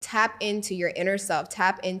tap into your inner self,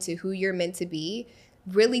 tap into who you're meant to be,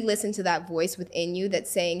 really listen to that voice within you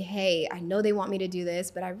that's saying, hey, I know they want me to do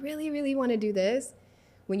this, but I really, really want to do this.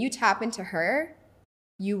 When you tap into her,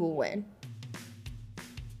 you will win.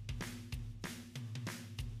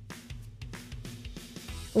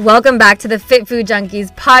 Welcome back to the Fit Food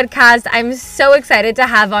Junkies podcast. I'm so excited to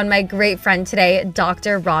have on my great friend today,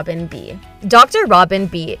 Dr. Robin B. Dr. Robin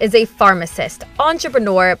B is a pharmacist,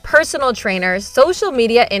 entrepreneur, personal trainer, social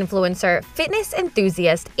media influencer, fitness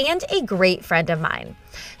enthusiast, and a great friend of mine.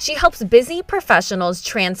 She helps busy professionals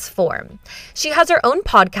transform. She has her own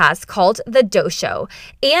podcast called The Dough Show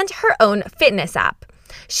and her own fitness app.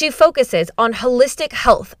 She focuses on holistic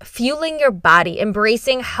health, fueling your body,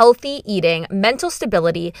 embracing healthy eating, mental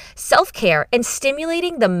stability, self-care, and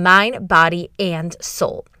stimulating the mind, body, and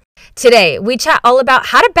soul. Today, we chat all about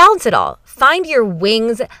how to balance it all, find your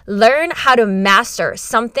wings, learn how to master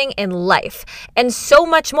something in life, and so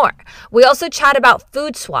much more. We also chat about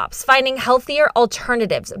food swaps, finding healthier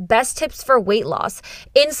alternatives, best tips for weight loss,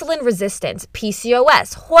 insulin resistance,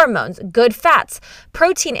 PCOS, hormones, good fats,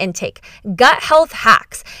 protein intake, gut health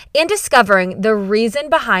hacks, and discovering the reason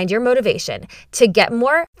behind your motivation to get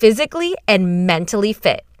more physically and mentally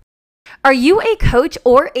fit. Are you a coach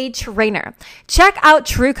or a trainer? Check out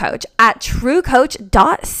TrueCoach at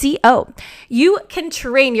truecoach.co. You can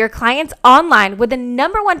train your clients online with the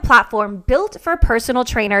 #1 platform built for personal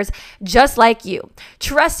trainers just like you.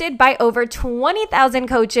 Trusted by over 20,000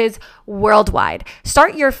 coaches worldwide.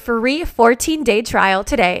 Start your free 14-day trial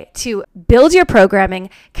today to build your programming,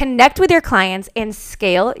 connect with your clients, and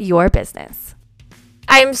scale your business.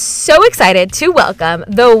 I'm so excited to welcome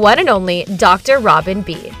the one and only Dr. Robin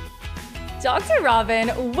B. Dr. Robin,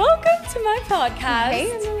 welcome to my podcast.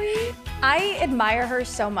 Hey, Emily. I admire her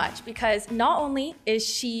so much because not only is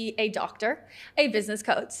she a doctor, a business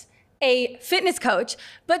coach, a fitness coach,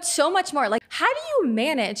 but so much more. Like, how do you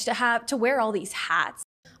manage to wear all these hats?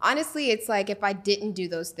 Honestly, it's like if I didn't do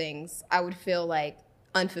those things, I would feel like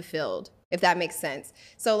unfulfilled, if that makes sense.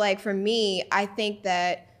 So like for me, I think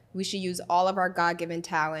that we should use all of our God-given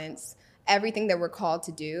talents, everything that we're called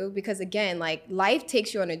to do, because again, like life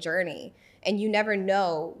takes you on a journey. And you never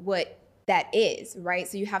know what that is, right?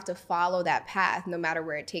 So you have to follow that path no matter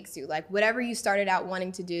where it takes you. Like whatever you started out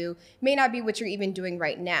wanting to do may not be what you're even doing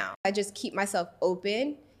right now. I just keep myself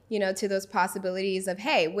open, to those possibilities of,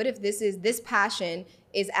 hey, what if this passion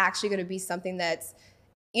is actually going to be something that's,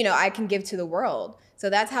 I can give to the world. So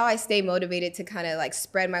that's how I stay motivated to kind of like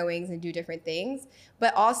spread my wings and do different things.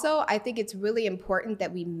 But also I think it's really important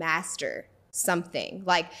that we master something.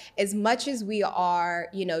 Like as much as we are,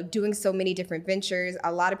 doing so many different ventures,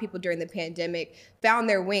 a lot of people during the pandemic found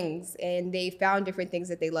their wings and they found different things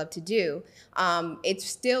that they love to do. It's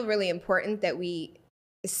still really important that we,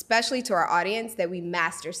 especially to our audience, that we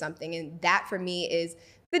master something. And that for me is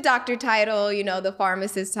the doctor title, the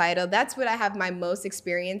pharmacist title. That's what I have my most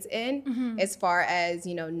experience in as far as,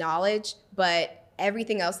 knowledge. But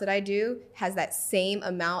everything else that I do has that same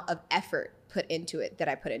amount of effort put into it that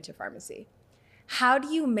I put into pharmacy. How do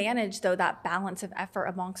you manage, though, that balance of effort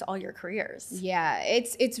amongst all your careers? Yeah,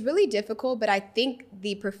 it's really difficult, but I think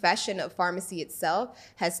the profession of pharmacy itself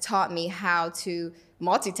has taught me how to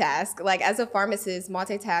multitask. Like as a pharmacist,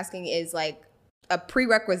 multitasking is like a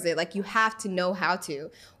prerequisite. Like you have to know how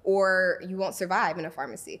to, or you won't survive in a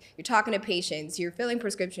pharmacy. You're talking to patients, you're filling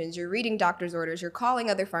prescriptions, you're reading doctor's orders, you're calling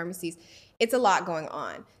other pharmacies. It's a lot going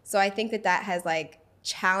on. So I think that has like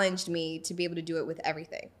challenged me to be able to do it with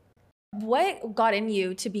everything. What got in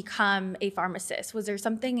you to become a pharmacist? Was there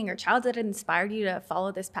something in your childhood that inspired you to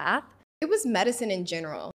follow this path? It was medicine in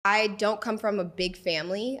general. I don't come from a big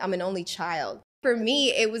family. I'm an only child. For me,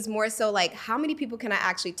 it was more so like, how many people can I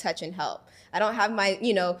actually touch and help? I don't have my,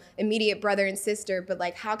 immediate brother and sister, but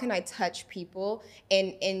like, how can I touch people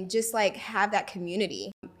and just like have that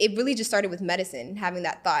community? It really just started with medicine, having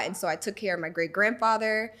that thought. And so I took care of my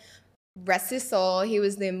great-grandfather. Rest his soul. He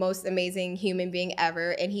was the most amazing human being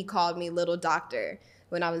ever. And he called me little doctor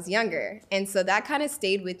when I was younger. And so that kind of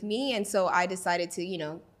stayed with me. And so I decided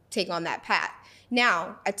to, take on that path.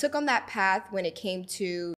 Now, I took on that path when it came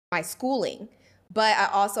to my schooling, but I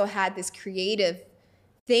also had this creative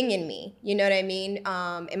thing in me. You know what I mean?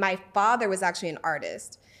 And my father was actually an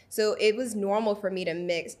artist. So it was normal for me to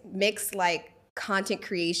mix like content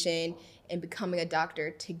creation and becoming a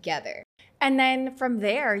doctor together. And then from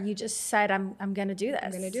there, you just said, I'm going to do this. I'm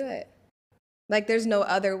going to do it. Like, there's no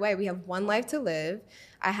other way. We have one life to live.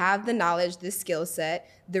 I have the knowledge, the skill set,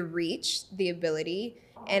 the reach, the ability.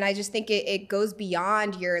 And I just think it goes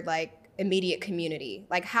beyond your, like, immediate community.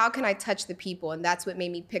 Like, how can I touch the people? And that's what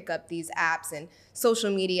made me pick up these apps and social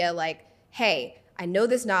media. Like, hey, I know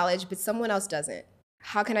this knowledge, but someone else doesn't.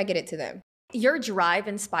 How can I get it to them? Your drive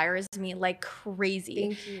inspires me like crazy.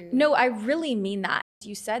 Thank you. No, I really mean that.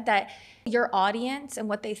 You said that your audience and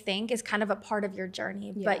what they think is kind of a part of your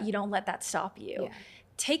journey, but you don't let that stop you. Yeah.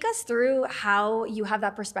 Take us through how you have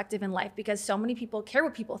that perspective in life, because so many people care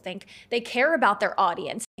what people think. They care about their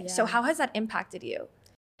audience. Yeah. So how has that impacted you?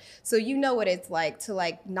 So you know what it's like to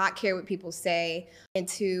like not care what people say and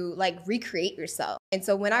to like recreate yourself. And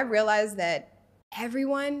so when I realized that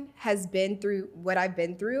everyone has been through what I've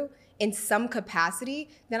been through in some capacity,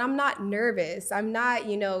 then I'm not nervous. I'm not,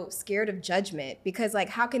 scared of judgment, because like,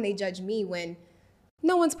 how can they judge me when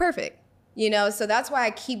no one's perfect? So that's why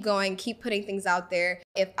I keep going, keep putting things out there.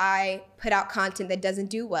 If I put out content that doesn't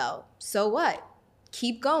do well, so what?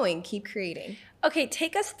 Keep going, keep creating. Okay,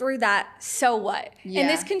 take us through that. So what? Yeah. And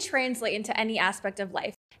this can translate into any aspect of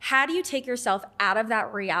life. How do you take yourself out of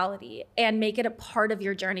that reality and make it a part of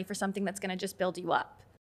your journey for something that's going to just build you up?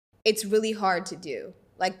 It's really hard to do.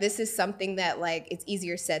 Like, this is something that like it's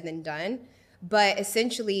easier said than done. But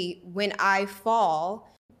essentially, when I fall,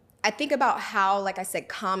 I think about how, like I said,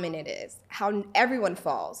 common it is, how everyone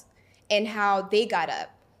falls and how they got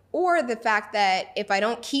up. Or the fact that if I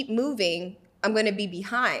don't keep moving, I'm going to be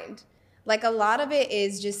behind. Like, a lot of it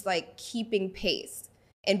is just like keeping pace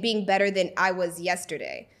and being better than I was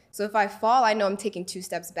yesterday. So if I fall, I know I'm taking 2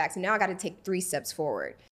 steps back. So now I got to take 3 steps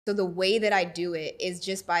forward. So the way that I do it is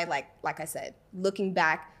just by like I said, looking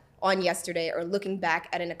back on yesterday or looking back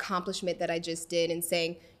at an accomplishment that I just did and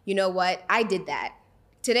saying, you know what, I did that.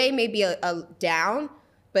 Today may be a down,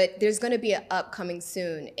 but there's going to be an up coming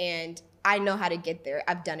soon. And I know how to get there.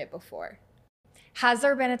 I've done it before. Has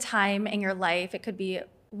there been a time in your life, it could be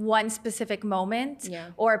one specific moment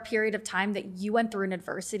or a period of time, that you went through an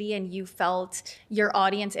adversity and you felt your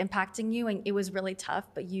audience impacting you and it was really tough,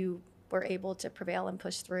 but you were able to prevail and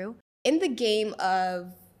push through? In the game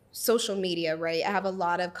of social media, right, I have a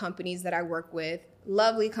lot of companies that I work with,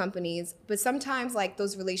 lovely companies, but sometimes like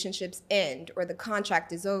those relationships end or the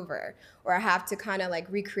contract is over or I have to kind of like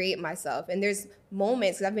recreate myself. And there's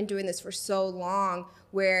moments, because I've been doing this for so long,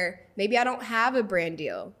 where maybe I don't have a brand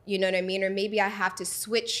deal, you know what I mean? Or maybe I have to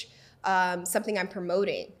switch something I'm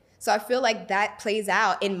promoting. So I feel like that plays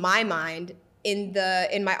out in my mind, in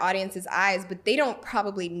my audience's eyes, but they don't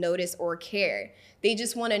probably notice or care. They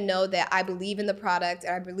just want to know that I believe in the product,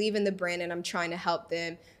 and I believe in the brand, and I'm trying to help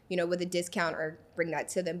them, with a discount or bring that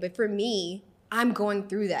to them. But for me, I'm going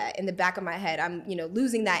through that in the back of my head. I'm,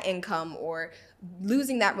 losing that income or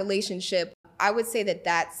losing that relationship. I would say that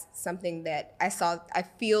that's something that I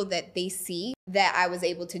feel that they see, that I was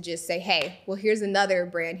able to just say, hey, well, here's another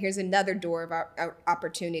brand, here's another door of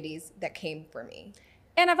opportunities that came for me.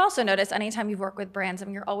 And I've also noticed anytime you've worked with brands, I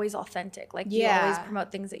mean, you're always authentic. Like, you always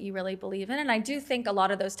promote things that you really believe in. And I do think a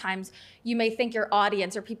lot of those times you may think your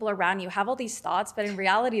audience or people around you have all these thoughts, but in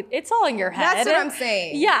reality, it's all in your head. That's what I'm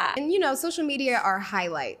saying. Yeah. And, social media are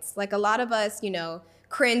highlights. Like, a lot of us,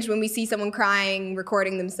 cringe when we see someone crying,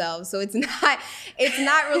 recording themselves. So it's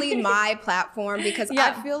not really my platform, because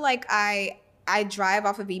I feel like I drive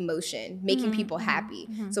off of emotion, making people happy.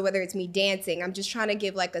 So whether it's me dancing, I'm just trying to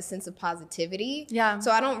give like a sense of positivity. Yeah.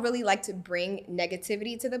 So I don't really like to bring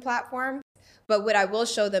negativity to the platform. But what I will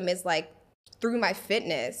show them is like through my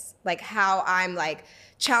fitness, like how I'm like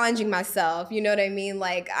challenging myself. You know what I mean?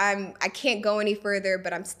 Like I can't go any further,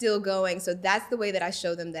 but I'm still going. So that's the way that I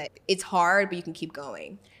show them that it's hard, but you can keep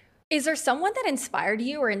going. Is there someone that inspired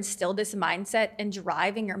you or instilled this mindset and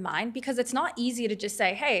drive in your mind? Because it's not easy to just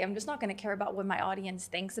say, hey, I'm just not going to care about what my audience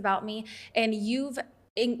thinks about me. And you've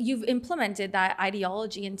implemented that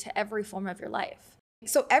ideology into every form of your life.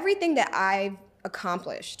 So everything that I've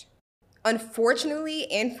accomplished, unfortunately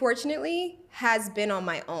and fortunately, has been on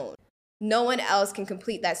my own. No one else can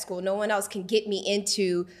complete that school. No one else can get me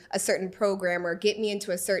into a certain program or get me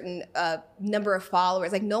into a certain number of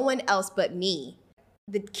followers. Like, no one else but me.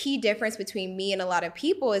 The key difference between me and a lot of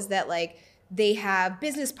people is that like they have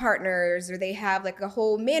business partners or they have like a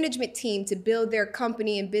whole management team to build their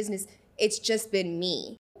company and business. It's just been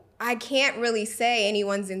me. I can't really say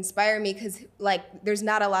anyone's inspired me, because like there's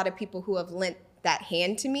not a lot of people who have lent that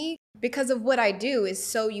hand to me, because of what I do is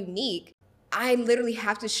so unique. I literally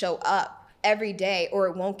have to show up every day or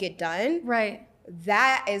it won't get done. Right.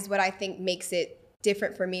 That is what I think makes it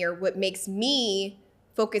different for me, or what makes me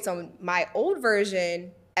focus on my old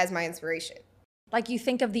version as my inspiration. Like, you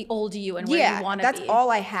think of the old you and where you want to be. That's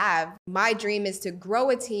all I have. My dream is to grow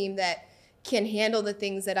a team that can handle the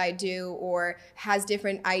things that I do or has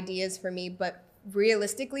different ideas for me. But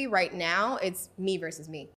realistically right now, it's me versus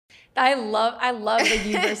me. I love the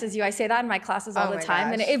you versus you. I say that in my classes all the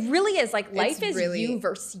time. Gosh. And it really is like life is really you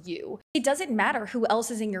versus you. It doesn't matter who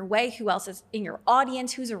else is in your way, who else is in your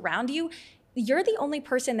audience, who's around you. You're the only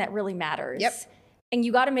person that really matters. Yep. And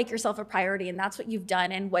you got to make yourself a priority. And that's what you've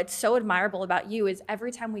done. And what's so admirable about you is every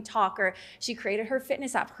time we talk, or she created her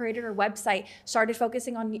fitness app, created her website, started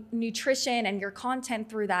focusing on nutrition and your content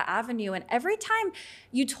through that avenue. And every time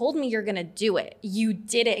you told me you're going to do it, you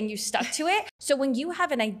did it and you stuck to it. So when you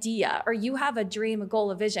have an idea or you have a dream, a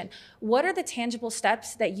goal, a vision, what are the tangible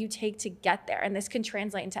steps that you take to get there? And this can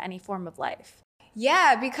translate into any form of life.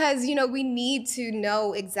 Yeah, because, you know, we need to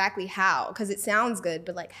know exactly how, because it sounds good,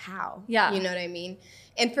 but like how? Yeah. You know what I mean?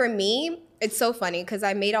 And for me, it's so funny because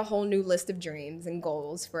I made a whole new list of dreams and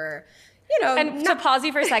goals for, you know. And to pause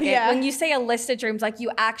you for a second, when you say a list of dreams, like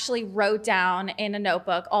you actually wrote down in a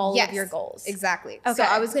notebook all of your goals. Exactly. Okay. So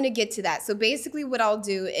I was going to get to that. So basically what I'll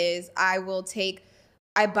do is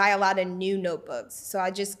I buy a lot of new notebooks. So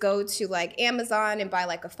I just go to like Amazon and buy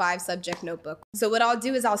like a 5-subject notebook. So what I'll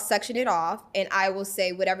do is I'll section it off and I will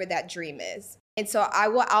say whatever that dream is. And so I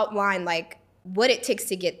will outline like what it takes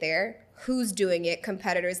to get there, who's doing it,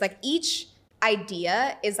 competitors. Like each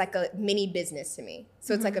idea is like a mini business to me.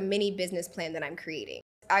 So it's like a mini business plan that I'm creating.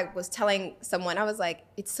 I was telling someone, I was like,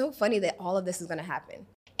 it's so funny that all of this is going to happen.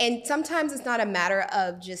 And sometimes it's not a matter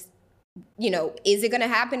of just, you know, is it going to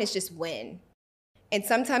happen? It's just when. And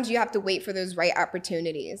sometimes you have to wait for those right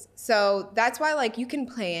opportunities. So that's why, like, you can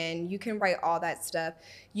plan, you can write all that stuff.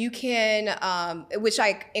 You can, which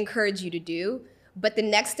I encourage you to do. But the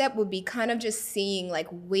next step would be kind of just seeing, like,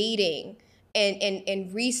 waiting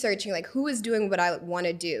and researching, like, who is doing what I want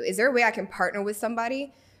to do? Is there a way I can partner with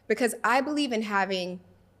somebody? Because I believe in having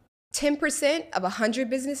 10% of 100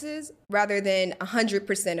 businesses rather than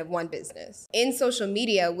 100% of one business. In social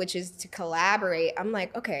media, which is to collaborate, I'm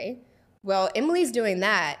like, okay, well, Emily's doing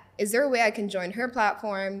that. Is there a way I can join her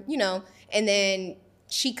platform? You know, and then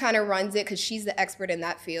she kind of runs it because she's the expert in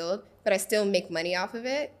that field, but I still make money off of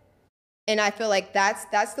it. And I feel like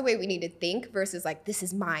that's the way we need to think versus like, this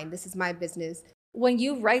is mine, this is my business. When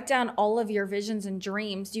you write down all of your visions and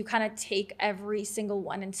dreams, do you kind of take every single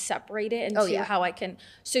one and separate it into how I can,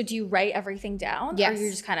 so do you write everything down? Yes. Or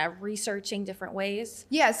you're just kind of researching different ways?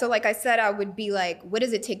 Yeah, so like I said, I would be like, what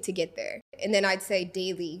does it take to get there? And then I'd say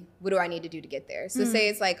daily, what do I need to do to get there? So say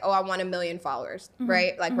it's like, oh, I want 1 million followers,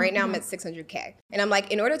 right? Like right now I'm at 600K. And I'm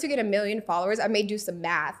like, in order to get 1 million followers, I may do some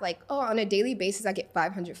math. Like, oh, on a daily basis, I get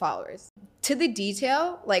 500 followers. To the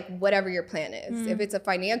detail, like whatever your plan is. If it's a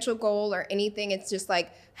financial goal or anything, it's just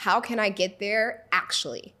like, how can I get there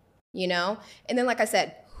actually, you know? And then like I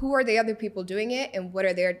said, who are the other people doing it and what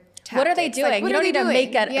are their tactics? What are they doing? Like, you don't need to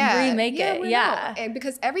make it, remake it. Yeah. And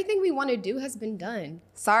because everything we want to do has been done.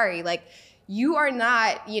 Sorry, like you are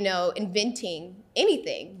not, you know, inventing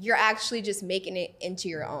anything. You're actually just making it into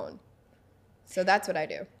your own. So that's what I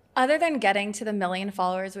do. Other than getting to the 1 million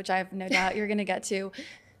followers, which I have no doubt you're going to get to,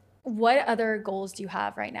 what other goals do you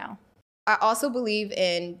have right now? I also believe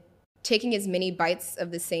in taking as many bites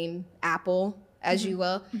of the same apple as you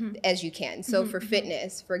will, as you can. So for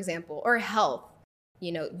fitness, for example, or health,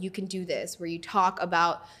 you know, you can do this where you talk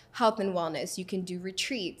about health and wellness. You can do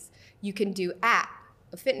retreats. You can do a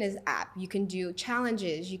fitness app. You can do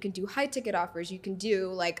challenges. You can do high ticket offers. You can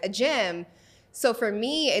do like a gym. So for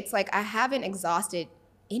me, it's like I haven't exhausted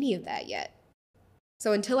any of that yet.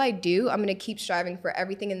 So until I do, I'm going to keep striving for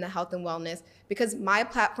everything in the health and wellness because my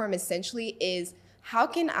platform essentially is how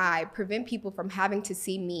can I prevent people from having to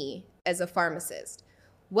see me as a pharmacist?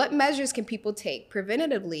 What measures can people take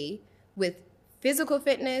preventatively with physical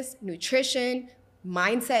fitness, nutrition,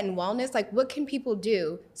 mindset, and wellness? Like what can people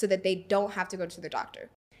do so that they don't have to go to their doctor?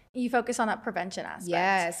 You focus on that prevention aspect.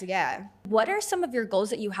 Yes, yeah. What are some of your goals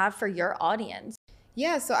that you have for your audience?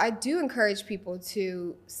 Yeah, so I do encourage people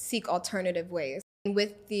to seek alternative ways.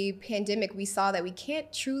 With the pandemic, we saw that we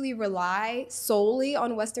can't truly rely solely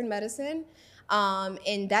on Western medicine.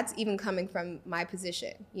 And that's even coming from my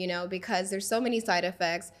position, you know, because there's so many side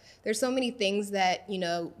effects. There's so many things that, you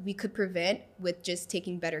know, we could prevent with just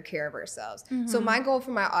taking better care of ourselves. So my goal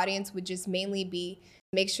for my audience would just mainly be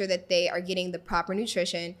make sure that they are getting the proper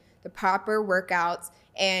nutrition, the proper workouts.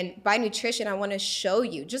 And by nutrition, I want to show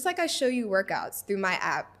you, just like I show you workouts through my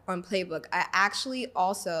app on Playbook, I actually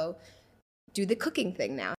also do the cooking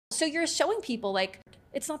thing now. So you're showing people like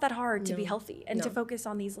it's not that hard to be healthy and to focus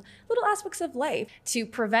on these little aspects of life to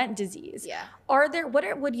prevent disease. Yeah.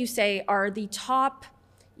 What would you say are the top,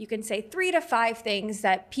 you can say 3 to 5 things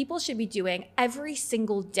that people should be doing every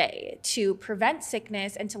single day to prevent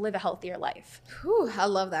sickness and to live a healthier life? Whew, I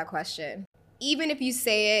love that question. even if you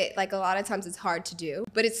say it, like a lot of times it's hard to do,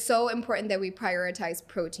 but it's so important that we prioritize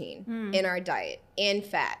protein in our diet and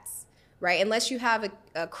fats, right? Unless you have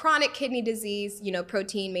a chronic kidney disease, you know,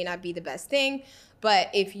 protein may not be the best thing.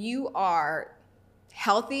 But if you are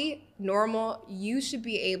healthy, normal, you should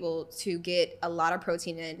be able to get a lot of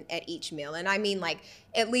protein in at each meal. And I mean like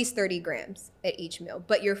at least 30 grams at each meal.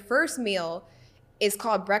 But your first meal is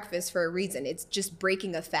called breakfast for a reason. It's just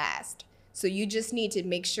breaking a fast. So you just need to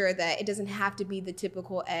make sure that it doesn't have to be the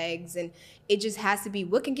typical eggs, and it just has to be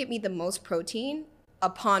what can get me the most protein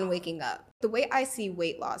upon waking up. The way I see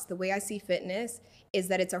weight loss, the way I see fitness is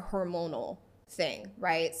that it's a hormonal thing,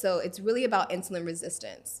 right? So it's really about insulin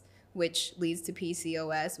resistance, which leads to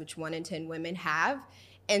PCOS, which 1 in 10 women have.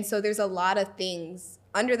 And so there's a lot of things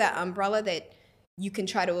under that umbrella that you can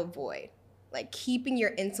try to avoid, like keeping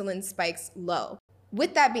your insulin spikes low.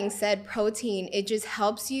 With that being said, protein, it just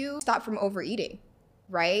helps you stop from overeating,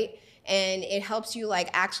 right? And it helps you like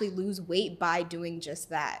actually lose weight by doing just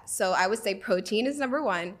that. So I would say protein is number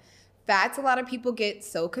one. Fats, a lot of people get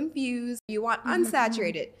so confused. You want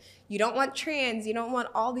unsaturated. You don't want trans. You don't want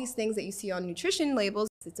all these things that you see on nutrition labels.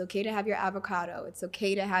 It's okay to have your avocado. It's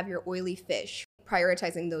okay to have your oily fish.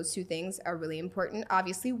 Prioritizing those two things are really important.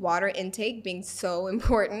 Obviously, water intake being so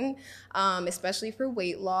important, especially for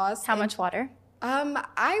weight loss. How much water?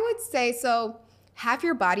 I would say, so half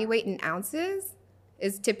your body weight in ounces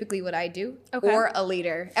is typically what I do, or a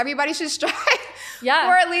liter. Everybody should strive for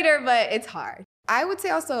a liter, but it's hard. I would say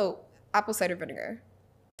also apple cider vinegar.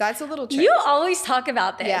 That's a little trick. You always talk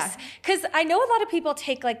about this because I know a lot of people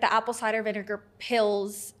take like the apple cider vinegar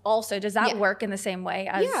pills also. Does that work in the same way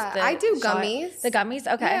as I do gummies. The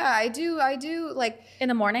gummies? Okay. Yeah, I do like in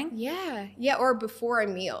the morning? Yeah, or before a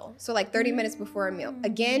meal. So like 30 minutes before a meal.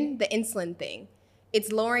 Again, the insulin thing.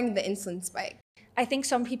 It's lowering the insulin spike. I think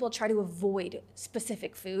some people try to avoid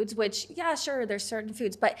specific foods, which, yeah, sure, there's certain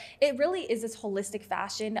foods, but it really is this holistic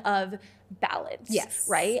fashion of balance. Yes.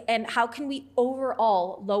 Right? And how can we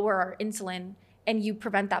overall lower our insulin and you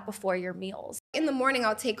prevent that before your meals? In the morning,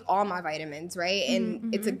 I'll take all my vitamins, right?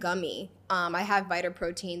 And it's a gummy. I have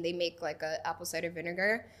VitaProtein. They make like a apple cider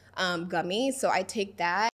vinegar gummy. So I take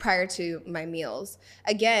that prior to my meals.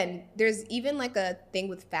 Again, there's even like a thing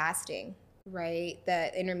with fasting, right?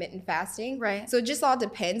 That intermittent fasting. Right. So it just all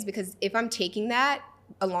depends, because if I'm taking that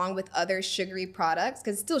along with other sugary products,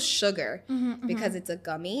 because it's still sugar because it's a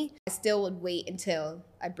gummy, I still would wait until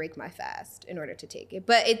I break my fast in order to take it.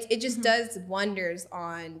 But it just does wonders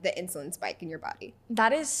on the insulin spike in your body.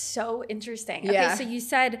 That is so interesting. Yeah. Okay, so you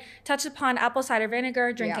touched upon apple cider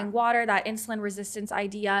vinegar, drinking water, that insulin resistance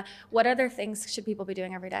idea. What other things should people be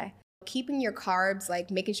doing every day? Keeping your carbs, like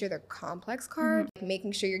making sure they're complex carbs,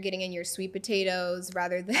 making sure you're getting in your sweet potatoes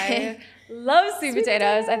rather than... I love sweet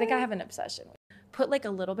potatoes. I think I have an obsession with. Put like a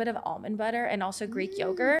little bit of almond butter and also Greek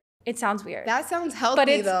yogurt. It sounds weird. That sounds healthy, but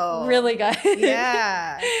it's though. really good.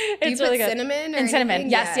 Yeah. It's Do you really put good. Cinnamon? And cinnamon.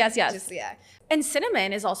 Yes. Just, And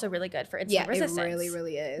cinnamon is also really good for insulin resistance. It really,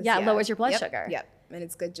 really is. Yeah, it lowers your blood sugar. Yep. And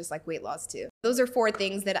it's good just like weight loss too. Those are 4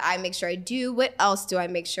 things that I make sure I do. What else do I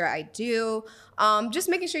make sure I do? Just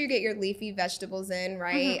making sure you get your leafy vegetables in,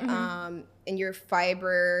 right? And your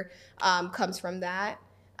fiber comes from that.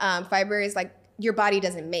 Fiber is like, your body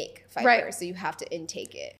doesn't make fiber, so you have to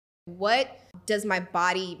intake it. What does my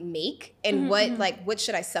body make, and what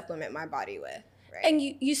should I supplement my body with? Right. And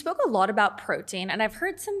you spoke a lot about protein, and I've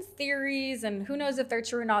heard some theories, and who knows if they're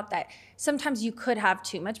true or not, that sometimes you could have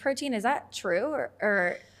too much protein. Is that true?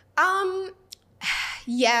 Or?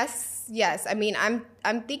 Yes. I mean,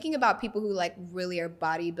 I'm thinking about people who like really are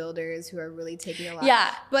bodybuilders, who are really taking a lot.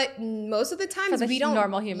 Yeah. But most of the times we don't.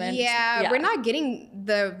 Normal humans. Yeah, we're not getting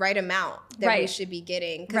the right amount that we should be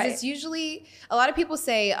getting, because it's usually, a lot of people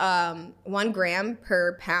say 1 gram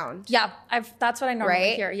per pound. Yeah, that's what I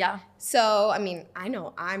normally hear. Yeah. So I mean, I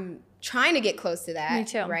know I'm trying to get close to that. Me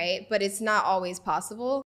too. Right, but it's not always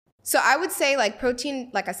possible. So I would say like protein,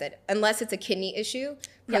 like I said, unless it's a kidney issue,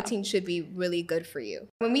 protein should be really good for you.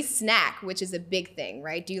 When we snack, which is a big thing,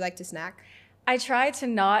 right? Do you like to snack? I try to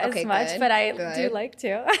not as much, but I do like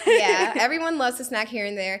to. Yeah, everyone loves to snack here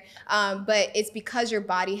and there, but it's because your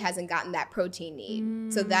body hasn't gotten that protein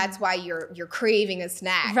need. So that's why you're craving a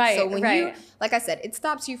snack. Right, so when you, like I said, it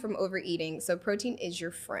stops you from overeating. So protein is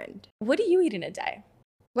your friend. What do you eat in a day?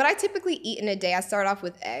 What I typically eat in a day, I start off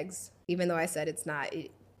with eggs, even though I said it's not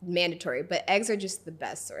mandatory, but eggs are just the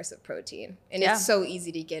best source of protein, and it's so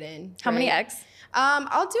easy to get in. How many eggs?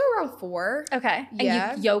 I'll do around 4. Okay. And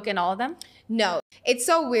you yolk in all of them? No, it's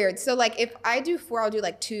so weird. So like if I do 4, I'll do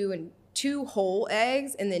like 2 and 2 whole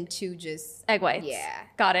eggs and then 2 just egg whites. Yeah.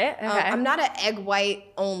 Got it. Okay. I'm not an egg white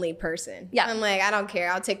only person. Yeah. I'm like, I don't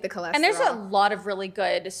care. I'll take the cholesterol. And there's a lot of really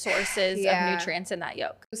good sources of nutrients in that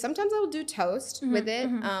yolk. Sometimes I'll do toast with it.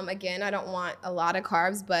 Again, I don't want a lot of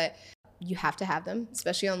carbs, but you have to have them,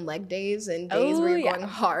 especially on leg days and days where you're going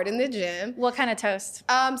hard in the gym. What kind of toast?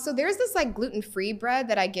 So there's this like gluten-free bread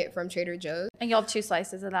that I get from Trader Joe's. And you'll have 2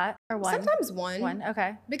 slices of that or one? Sometimes one. One,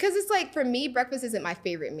 okay. Because it's like, for me, breakfast isn't my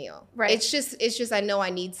favorite meal. Right. It's just I know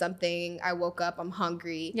I need something. I woke up, I'm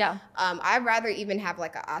hungry. Yeah. I'd rather even have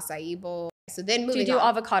like an acai bowl. So then moving on. Do you do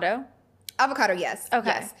avocado? Avocado, yes. Okay.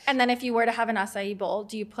 Yes. And then if you were to have an acai bowl,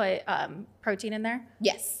 do you put protein in there?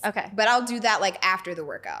 Yes. Okay. But I'll do that like after the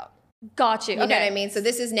workout. Got you. You know what I mean? So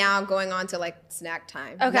this is now going on to like snack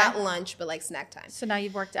time. Okay. Not lunch, but like snack time. So now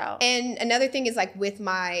you've worked out. And another thing is like with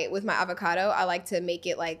my avocado, I like to make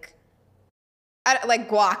it like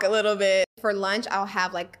guac a little bit. For lunch, I'll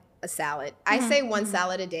have like a salad. I say one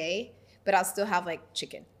salad a day, but I'll still have like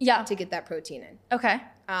chicken. Yeah. To get that protein in. Okay.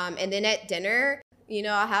 And then at dinner, you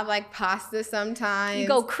know, I'll have like pasta sometimes. You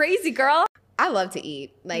go crazy, girl. I love to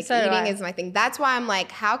eat. Like So do eating I. is my thing. That's why I'm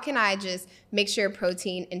like, how can I just make sure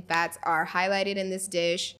protein and fats are highlighted in this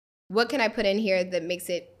dish? What can I put in here that makes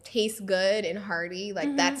it taste good and hearty?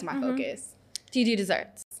 Like that's my focus. Do you do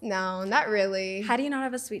desserts? No, not really. How do you not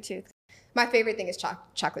have a sweet tooth? My favorite thing is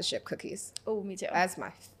chocolate chip cookies. Oh, me too. That's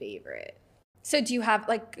my favorite. So do you have,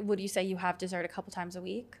 like, would you say you have dessert a couple times a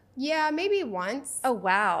week? Yeah, maybe once. Oh,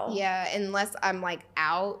 wow. Yeah, unless I'm like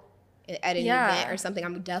out at an event or something,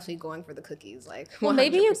 I'm definitely going for the cookies. Like 100%. Well,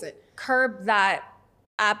 maybe you curb that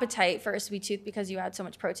appetite for a sweet tooth because you had so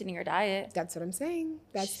much protein in your diet. That's what I'm saying.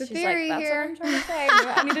 That's the She's theory like, here. That's what I'm trying to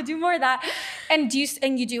say. I need to do more of that. And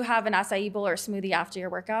you do have an acai bowl or smoothie after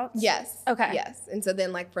your workouts? Yes. Okay. Yes. And so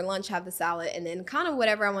then like for lunch, have the salad and then kind of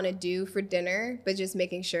whatever I want to do for dinner, but just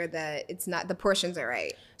making sure that it's not, the portions are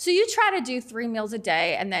right. So you try to do 3 meals a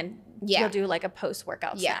day and then you'll do like a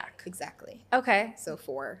post-workout snack. Exactly. Okay. So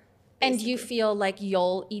 4. And do you feel like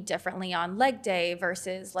you'll eat differently on leg day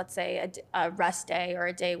versus, let's say, a rest day or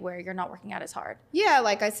a day where you're not working out as hard? Yeah,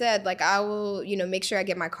 like I said, like I will, you know, make sure I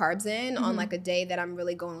get my carbs in on like a day that I'm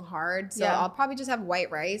really going hard. So I'll probably just have white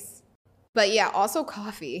rice. But yeah, also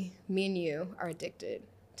coffee. Me and you are addicted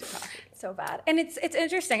to coffee. So bad. And it's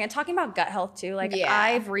interesting. And talking about gut health too, like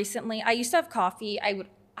I used to have coffee.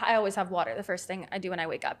 I always have water the first thing I do when I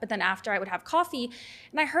wake up. But then after I would have coffee,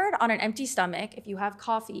 and I heard on an empty stomach, if you have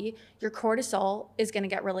coffee, your cortisol is going to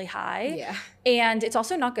get really high. Yeah. And it's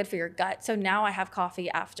also not good for your gut. So now I have coffee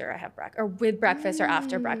after I have breakfast or with breakfast or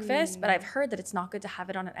after breakfast. But I've heard that it's not good to have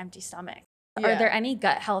it on an empty stomach. Are there any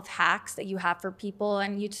gut health hacks that you have for people?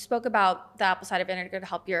 And you spoke about the apple cider vinegar to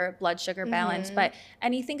help your blood sugar balance, but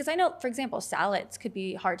anything, because I know, for example, salads could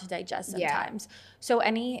be hard to digest sometimes. So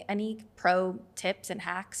any pro tips and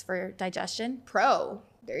hacks for digestion?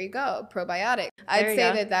 There you go. Probiotic. I'd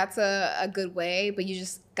say that that's a good way, but you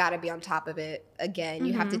just got to be on top of it. Again,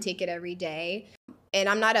 you have to take it every day. And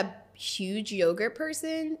I'm not a huge yogurt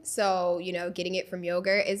person, so, you know, getting it from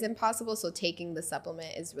yogurt is impossible. So taking the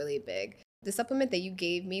supplement is really big. The supplement that you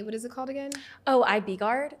gave me, what is it called again? Oh, IB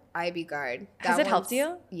Guard. IB Guard. Has it helped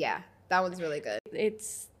you? Yeah, that one's really good.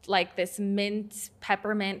 It's like this mint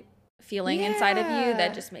peppermint feeling inside of you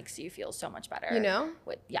that just makes you feel so much better. You know?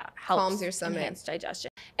 Helps calms your stomach. Enhance digestion.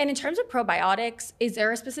 And in terms of probiotics, is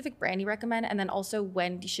there a specific brand you recommend? And then also,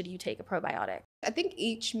 when should you take a probiotic? I think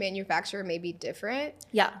each manufacturer may be different.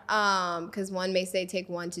 Yeah. Because one may say take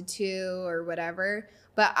 1 to 2 or whatever.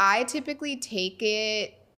 But I typically take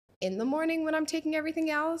it in the morning when I'm taking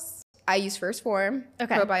everything else. I use First Form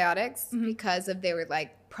probiotics because of their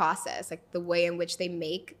like process, like the way in which they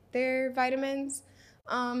make their vitamins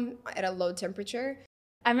at a low temperature.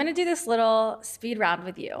 I'm going to do this little speed round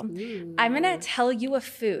with you. Ooh. I'm going to tell you a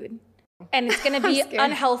food, and it's going to be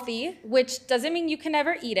unhealthy, which doesn't mean you can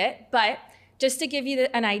never eat it, but just to give you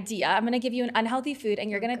an idea, I'm going to give you an unhealthy food,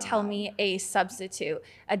 and you're going to tell me a substitute,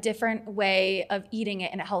 a different way of eating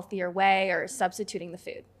it in a healthier way or substituting the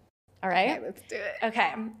food. All right? Okay, let's do it.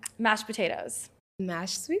 Okay. Mashed potatoes.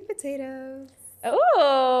 Mashed sweet potatoes.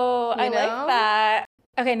 Oh, I like that.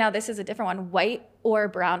 Okay, now this is a different one. White or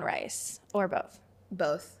brown rice, or both?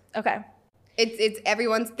 Both. Okay. It's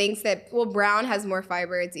everyone thinks that, well, brown has more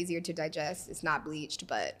fiber. It's easier to digest. It's not bleached,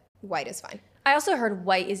 but white is fine. I also heard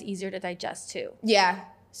white is easier to digest too. Yeah.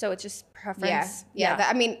 So it's just preference. Yeah.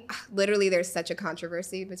 I mean, literally there's such a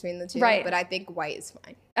controversy between the two. Right. But I think white is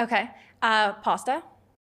fine. Okay. Pasta?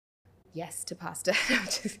 Yes to pasta.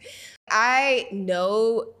 I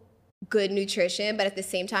know good nutrition, but at the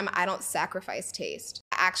same time, I don't sacrifice taste.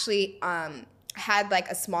 I actually had like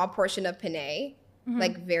a small portion of penne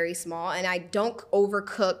like very small. And I don't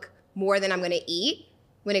overcook more than I'm going to eat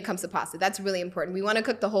when it comes to pasta. That's really important. We want to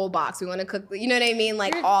cook the whole box. We want to cook, you know what I mean?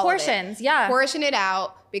 Like all portions, of it. yeah. Portion it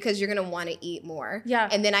out because you're going to want to eat more. Yeah.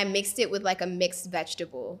 And then I mixed it with like a mixed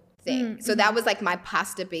vegetable thing. So that was like my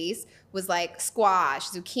pasta base was like squash,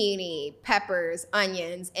 zucchini, peppers,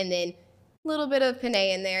 onions, and then a little bit of penne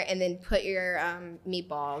in there, and then put your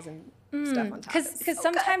meatballs and stuff on top. Because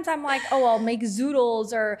sometimes I'm like, oh, I'll make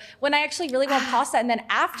zoodles, or when I actually really want pasta, and then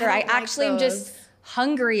after I actually am just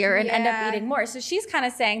hungrier and end up eating more. So she's kind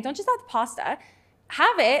of saying, don't just have the pasta,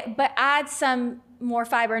 have it, but add some more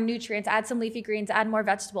fiber and nutrients, add some leafy greens, add more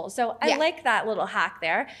vegetables. So I like that little hack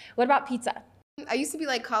there. What about pizza? I used to be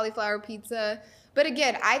like cauliflower pizza, but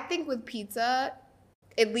again, I think with pizza,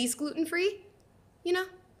 at least gluten-free, you know?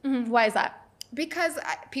 Why is that? Because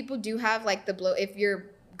people do have like the bloat. If you're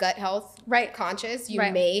gut health conscious, you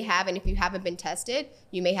Right. may have, and if you haven't been tested,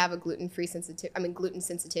 you may have a gluten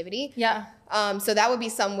sensitivity. Yeah. So that would be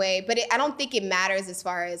some way, but I don't think it matters as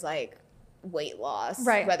far as like weight loss,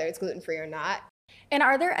 Right. whether it's gluten-free or not. And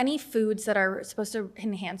are there any foods that are supposed to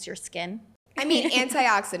enhance your skin? I mean,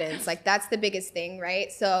 antioxidants, like that's the biggest thing,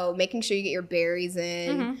 right? So making sure you get your berries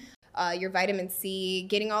in, your vitamin C,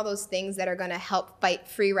 getting all those things that are going to help fight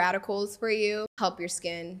free radicals for you, help your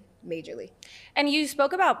skin majorly. And you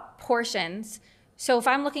spoke about portions. So if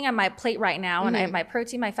I'm looking at my plate right now and I have my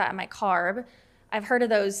protein, my fat, and my carb, I've heard of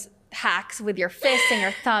those hacks with your fist and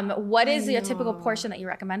your thumb. What is a typical portion that you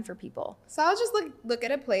recommend for people? So I'll just look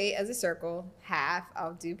at a plate as a circle. Half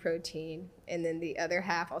I'll do protein, and then the other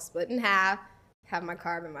half I'll split in half, have my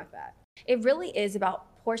carb and my fat. It really is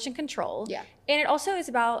about portion control. Yeah. And it also is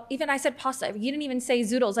about, even I said pasta, you didn't even say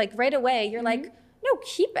zoodles. Like right away, you're like, no,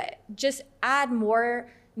 keep it. Just add more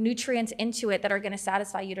nutrients into it that are going to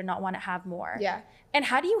satisfy you to not want to have more. Yeah. And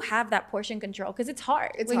how do you have that portion control? Because it's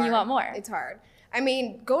hard It's when hard. you want more. It's hard. I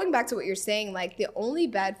mean, going back to what you're saying, like the only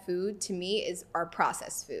bad food to me are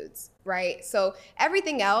processed foods, right? So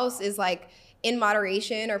everything else is like in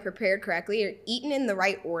moderation or prepared correctly or eaten in the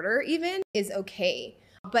right order even is okay.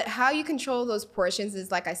 But how you control those portions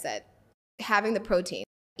is, like I said, having the protein.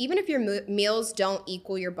 Even if your meals don't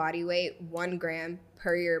equal your body weight 1 gram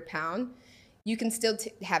per your pound, you can still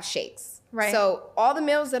have shakes. Right. So all the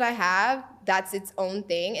meals that I have, that's its own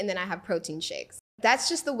thing. And then I have protein shakes. That's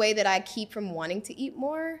just the way that I keep from wanting to eat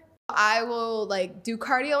more. I will like do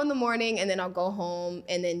cardio in the morning, and then I'll go home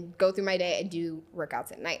and then go through my day and do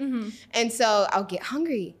workouts at night. And so I'll get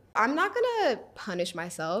hungry. I'm not gonna punish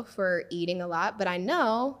myself for eating a lot, but I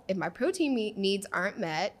know if my protein needs aren't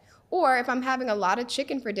met, or if I'm having a lot of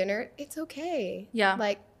chicken for dinner, it's okay. Yeah.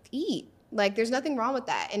 Like eat. Like there's nothing wrong with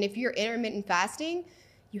that. And if you're intermittent fasting,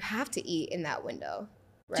 you have to eat in that window.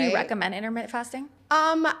 Right? Do you recommend intermittent fasting?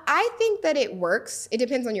 I think that it works. It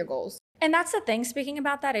depends on your goals. And that's the thing, speaking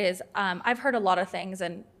about that is, I've heard a lot of things,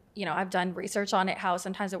 and you know, I've done research on it, how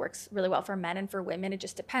sometimes it works really well for men and for women. It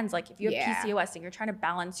just depends. Like if you have PCOS and you're trying to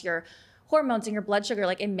balance your hormones and your blood sugar,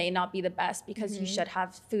 like it may not be the best because you should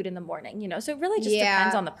have food in the morning, you know? So it really just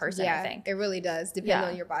depends on the person, I think. It really does depend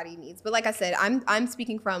on your body needs. But like I said, I'm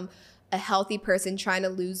speaking from a healthy person trying to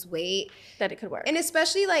lose weight. That it could work. And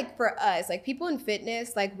especially like for us, like people in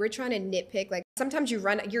fitness, like we're trying to nitpick. Like sometimes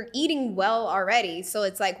you're eating well already. So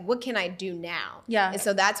it's like, what can I do now? Yeah. And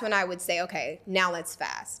so that's when I would say, okay, now let's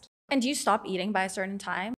fast. And do you stop eating by a certain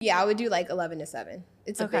time? Yeah, I would do like 11 to 7.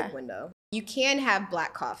 It's a big window. You can have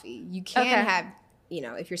black coffee. You can have, you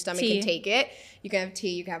know, if your stomach can take it, you can have tea,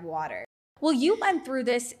 you can have water. Well, you went through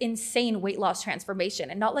this insane weight loss transformation,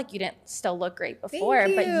 and not like you didn't still look great before,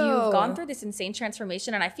 but you've gone through this insane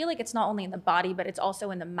transformation. And I feel like it's not only in the body, but it's also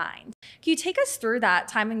in the mind. Can you take us through that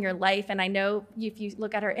time in your life? And I know if you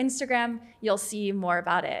look at her Instagram, you'll see more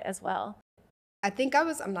about it as well. I think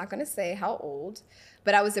I'm not going to say how old,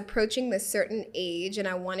 but I was approaching this certain age and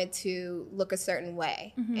I wanted to look a certain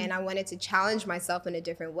way. And I wanted to challenge myself in a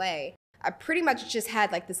different way. I pretty much just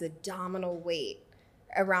had like this abdominal weight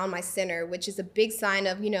around my center, which is a big sign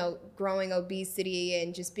of, you know, growing obesity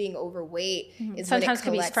and just being overweight. Is sometimes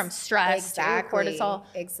could be from stress, cortisol.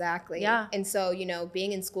 Exactly. Yeah. And so, you know,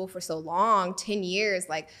 being in school for so long, 10 years,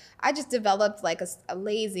 like I just developed like a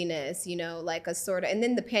laziness, you know, like a sort of, and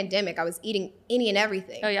then the pandemic, I was eating any and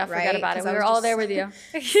everything. Oh yeah, right? forget about it. We were all there with you.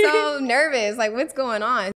 So nervous, like what's going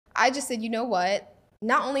on? I just said, you know what?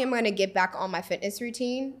 Not only am I going to get back on my fitness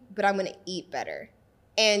routine, but I'm going to eat better.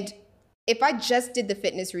 And if I just did the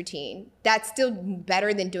fitness routine, that's still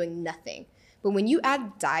better than doing nothing. But when you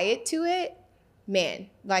add diet to it, man,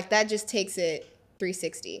 like that just takes it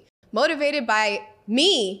 360. Motivated by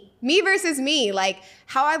me versus me, like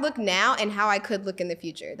how I look now and how I could look in the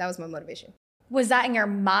future. That was my motivation. Was that in your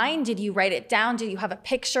mind? Did you write it down? Did you have a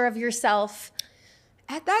picture of yourself?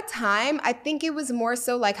 At that time, I think it was more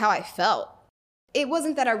so like how I felt. It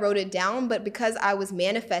wasn't that I wrote it down, but because I was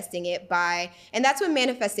manifesting it by, and that's what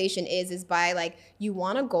manifestation is by like, you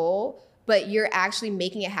want a goal, but you're actually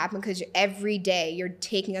making it happen because every day you're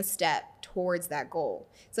taking a step towards that goal.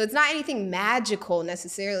 So it's not anything magical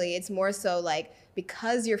necessarily. It's more so like,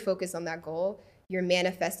 because you're focused on that goal, you're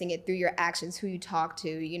manifesting it through your actions, who you talk to,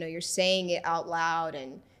 you're saying it out loud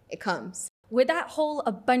and it comes. With that whole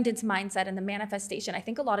abundance mindset and the manifestation, I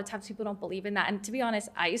think a lot of times people don't believe in that. And to be honest,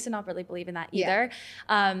 I used to not really believe in that either.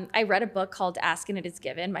 Yeah. I read a book called Ask and It Is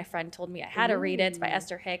Given. My friend told me I had to read it. It's by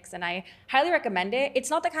Esther Hicks, and I highly recommend it. It's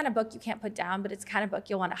not the kind of book you can't put down, but it's the kind of book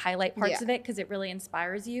you'll want to highlight parts of it because it really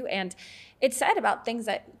inspires you. And it said about things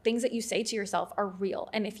that you say to yourself are real.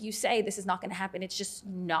 And if you say this is not going to happen, it's just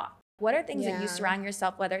not. What are things that you surround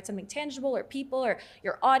yourself, whether it's something tangible or people or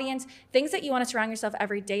your audience, things that you want to surround yourself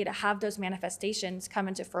every day to have those manifestations come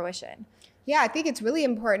into fruition? Yeah, I think it's really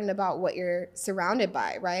important about what you're surrounded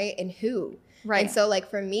by, right? And who. Right. And so like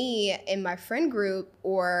for me, in my friend group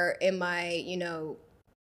or in my,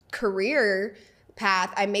 career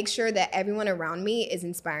path, I make sure that everyone around me is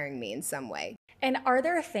inspiring me in some way. And are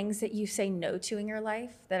there things that you say no to in your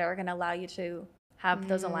life that are going to allow you to have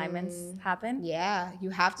those alignments happen? Yeah,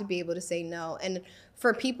 you have to be able to say no. And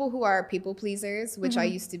for people who are people pleasers, which I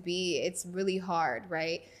used to be, it's really hard,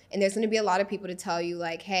 right? And there's going to be a lot of people to tell you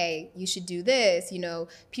like, hey, you should do this.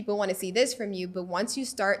 People want to see this from you. But once you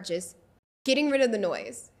start just getting rid of the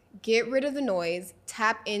noise,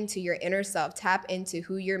 tap into your inner self, tap into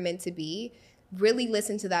who you're meant to be, really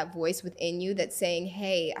listen to that voice within you that's saying,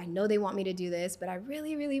 hey, I know they want me to do this, but I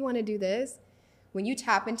really, really want to do this. When you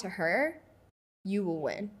tap into her, you will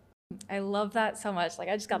win. I love that so much. Like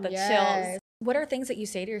I just got the chills. What are things that you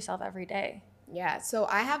say to yourself every day? Yeah, so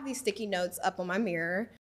I have these sticky notes up on my mirror.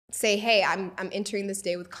 Say, hey, I'm entering this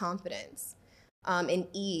day with confidence and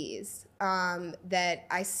ease, that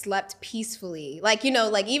I slept peacefully. Like,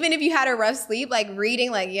 even if you had a rough sleep, like reading,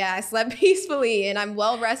 like, yeah, I slept peacefully and I'm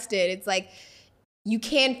well rested. It's like, you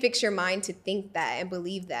can fix your mind to think that and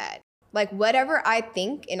believe that. Like whatever I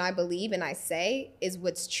think and I believe and I say is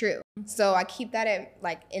what's true. So I keep that at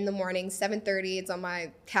like in the morning, 7:30. It's on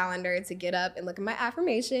my calendar to get up and look at my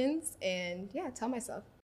affirmations and tell myself.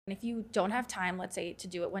 And if you don't have time, let's say, to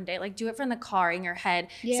do it one day, like do it from the car in your head,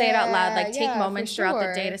 say it out loud, like take moments throughout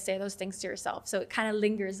the day to say those things to yourself. So it kind of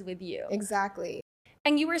lingers with you. Exactly.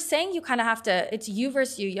 And you were saying you kind of have to, it's you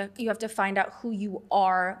versus you. You have to find out who you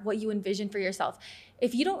are, what you envision for yourself.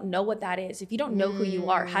 If you don't know what that is, if you don't know who you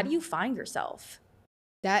are, how do you find yourself?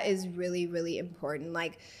 That is really, really important.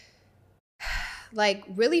 Like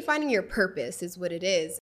really finding your purpose is what it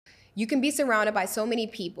is. You can be surrounded by so many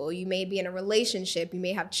people. You may be in a relationship, you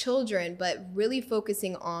may have children, but really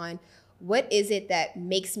focusing on what is it that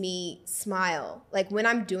makes me smile? Like when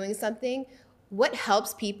I'm doing something, what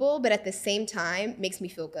helps people, but at the same time makes me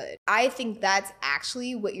feel good? I think that's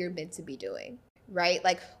actually what you're meant to be doing, right?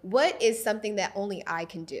 Like what is something that only I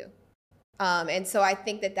can do? And so I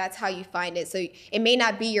think that that's how you find it. So it may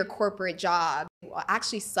not be your corporate job. Well, I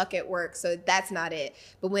actually suck at work, so that's not it.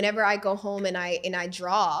 But whenever I go home and I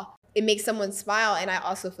draw, it makes someone smile and I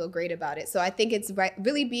also feel great about it. So I think it's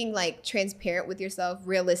really being like transparent with yourself,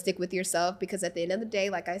 realistic with yourself, because at the end of the day,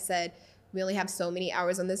 like I said, we only have so many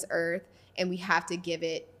hours on this earth and we have to give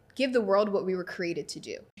the world what we were created to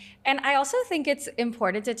do. And I also think it's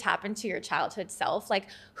important to tap into your childhood self. Like,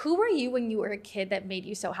 who were you when you were a kid that made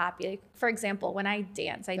you so happy? Like, for example, when I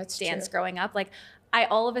danced growing up, like I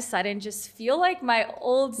all of a sudden just feel like my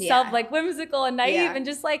old self, like whimsical and naive, and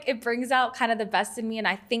just like it brings out kind of the best in me. And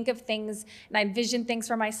I think of things and I envision things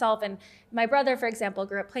for myself. And my brother, for example,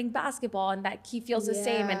 grew up playing basketball and that he feels the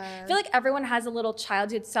same. And I feel like everyone has a little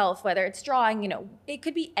childhood self, whether it's drawing, it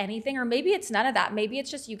could be anything, or maybe it's none of that. Maybe it's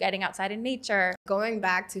just you getting outside in nature. Going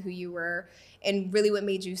back to who you were and really what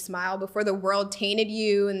made you smile before the world tainted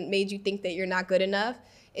you and made you think that you're not good enough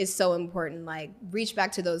is so important. Like reach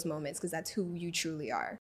back to those moments because that's who you truly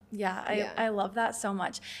are. I love that so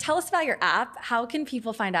much. Tell us about your app. How can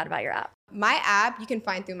people find out about your app? My app you can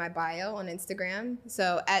find through my bio on Instagram.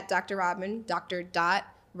 So at Dr. Robin,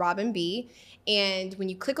 Dr.Robin_B. And when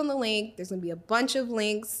you click on the link, there's gonna be a bunch of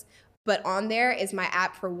links, but on there is my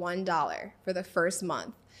app for $1 for the first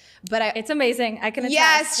month. But it's amazing. I can attest.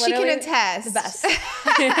 Yes, she Literally can attest. The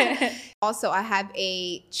best. Also, I have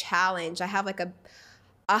a challenge. I have like a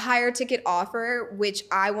higher ticket offer, which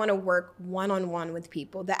I want to work one-on-one with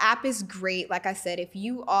people. The app is great. Like I said, if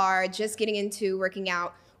you are just getting into working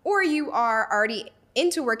out or you are already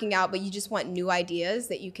into working out, but you just want new ideas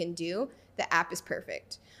that you can do, the app is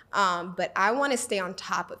perfect. But I want to stay on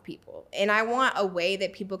top of people, and I want a way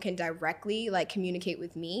that people can directly like communicate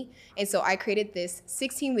with me. And so I created this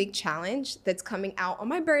 16-week challenge that's coming out on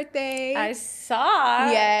my birthday. I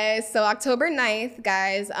saw. Yes. So October 9th,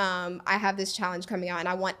 guys, I have this challenge coming out, and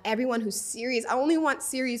I want everyone who's serious. I only want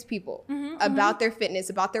serious people about their fitness,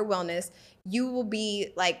 about their wellness. You will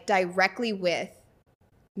be like directly with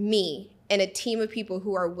me and a team of people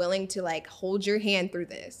who are willing to like hold your hand through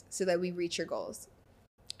this so that we reach your goals.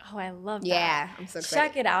 Oh, I love that. Yeah, I'm so excited.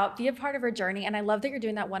 Check it out. Be a part of her journey. And I love that you're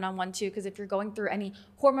doing that one-on-one too, because if you're going through any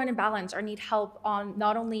hormone imbalance or need help on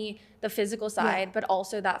not only the physical side, but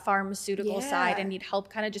also that pharmaceutical side and need help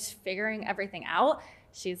kind of just figuring everything out,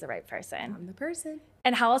 she's the right person. I'm the person.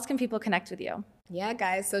 And how else can people connect with you? Yeah,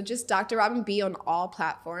 guys. So just Dr. Robin B on all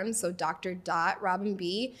platforms. So Dr.Robin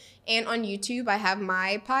B. And on YouTube, I have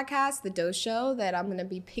my podcast, The Dose Show, that I'm going to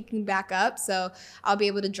be picking back up. So I'll be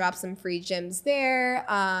able to drop some free gems there.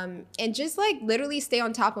 And just like literally stay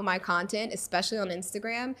on top of my content, especially on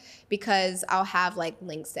Instagram, because I'll have like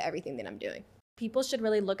links to everything that I'm doing. People should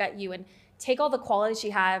really look at you and take all the qualities she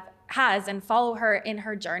has and follow her in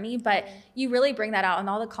her journey, but you really bring that out in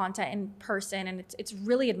all the content in person, and it's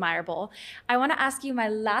really admirable. I want to ask you my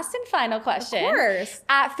last and final question. Of course.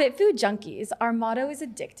 At Fit Food Junkies, our motto is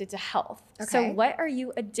addicted to health. Okay. So what are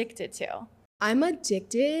you addicted to? I'm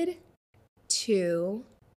addicted to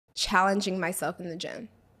challenging myself in the gym.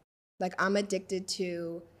 Like I'm addicted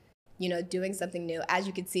to, doing something new. As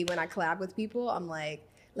you can see when I collab with people, I'm like,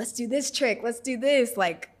 let's do this trick, let's do this.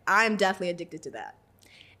 Like I'm definitely addicted to that.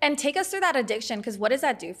 And take us through that addiction, because what does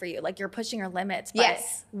that do for you? Like you're pushing your limits, but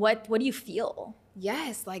yes. What do you feel?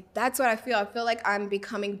 Yes, like that's what I feel. I feel like I'm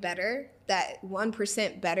becoming better, that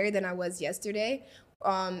 1% better than I was yesterday.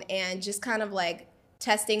 And just kind of like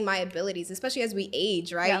testing my abilities, especially as we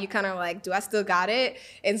age, right? Yeah. You kind of like, do I still got it?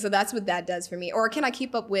 And so that's what that does for me. Or can I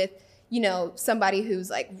keep up with, somebody who's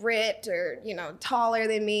like ripped or, taller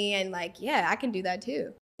than me? And like, yeah, I can do that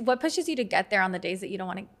too. What pushes you to get there on the days that you don't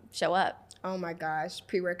want to show up? Oh my gosh,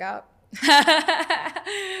 pre-workout.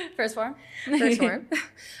 First Form. First Form.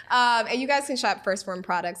 And you guys can shop First Form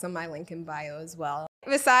products on my link in bio as well.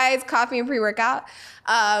 Besides coffee and pre-workout,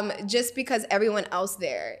 just because everyone else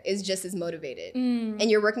there is just as motivated and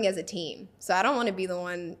you're working as a team. So I don't want to be the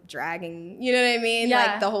one dragging, you know what I mean? Yeah.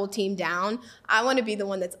 Like the whole team down. I want to be the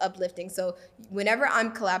one that's uplifting. So whenever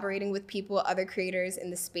I'm collaborating with people, other creators in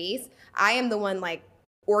the space, I am the one like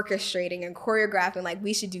orchestrating and choreographing, like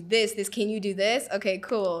we should do this, can you do this? Okay,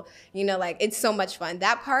 cool. Like it's so much fun.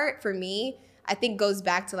 That part for me, I think goes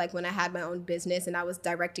back to like when I had my own business and I was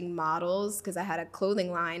directing models because I had a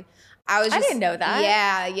clothing line. I didn't know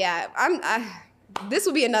that. Yeah. This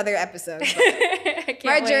will be another episode.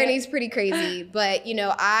 My journey's pretty crazy, but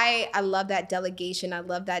I love that delegation. I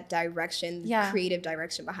love that direction, creative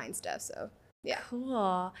direction behind stuff. So yeah.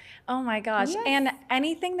 Cool. Oh my gosh. Yes. And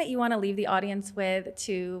anything that you want to leave the audience with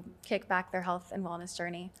to kick back their health and wellness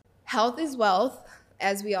journey? Health is wealth,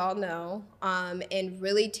 as we all know, and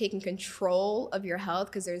really taking control of your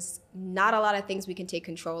health, because there's not a lot of things we can take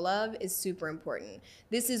control of, is super important.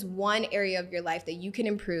 This is one area of your life that you can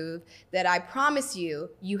improve that I promise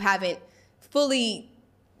you haven't fully,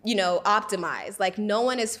 optimized. Like no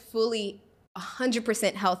one is fully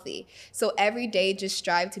 100% healthy. So every day just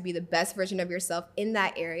strive to be the best version of yourself in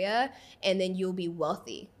that area, and then you'll be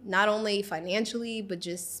wealthy, not only financially, but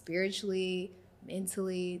just spiritually,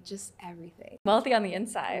 mentally, just everything. Wealthy on the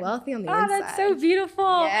inside. Wealthy on the inside. Oh, that's so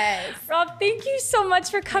beautiful. Yes. Rob, thank you so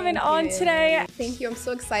much for coming on today. Thank you. I'm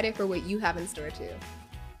so excited for what you have in store too.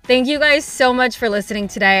 Thank you guys so much for listening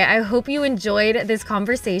today. I hope you enjoyed this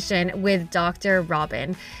conversation with Dr.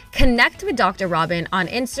 Robin. Connect with Dr. Robin on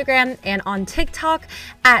Instagram and on TikTok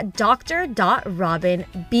at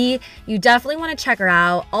dr.robinb. You definitely want to check her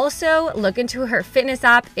out. Also, look into her fitness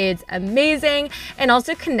app. It's amazing. And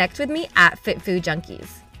also connect with me at Fit Food Junkies.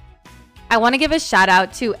 I want to give a shout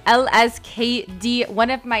out to LSKD, one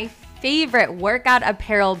of my favorite workout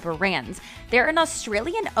apparel brands. They're an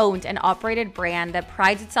Australian-owned and operated brand that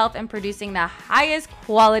prides itself in producing the highest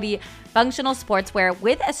quality functional sportswear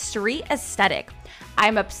with a street aesthetic.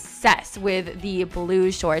 I'm obsessed with the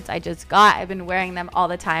blue shorts I just got. I've been wearing them all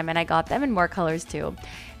the time, and I got them in more colors too.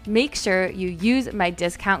 Make sure you use my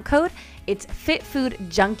discount code. It's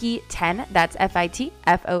FitFoodJunkie10. That's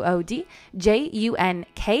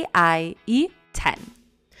FitFoodJunkie10.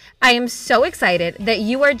 I am so excited that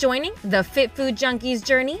you are joining the Fit Food Junkies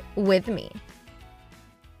journey with me.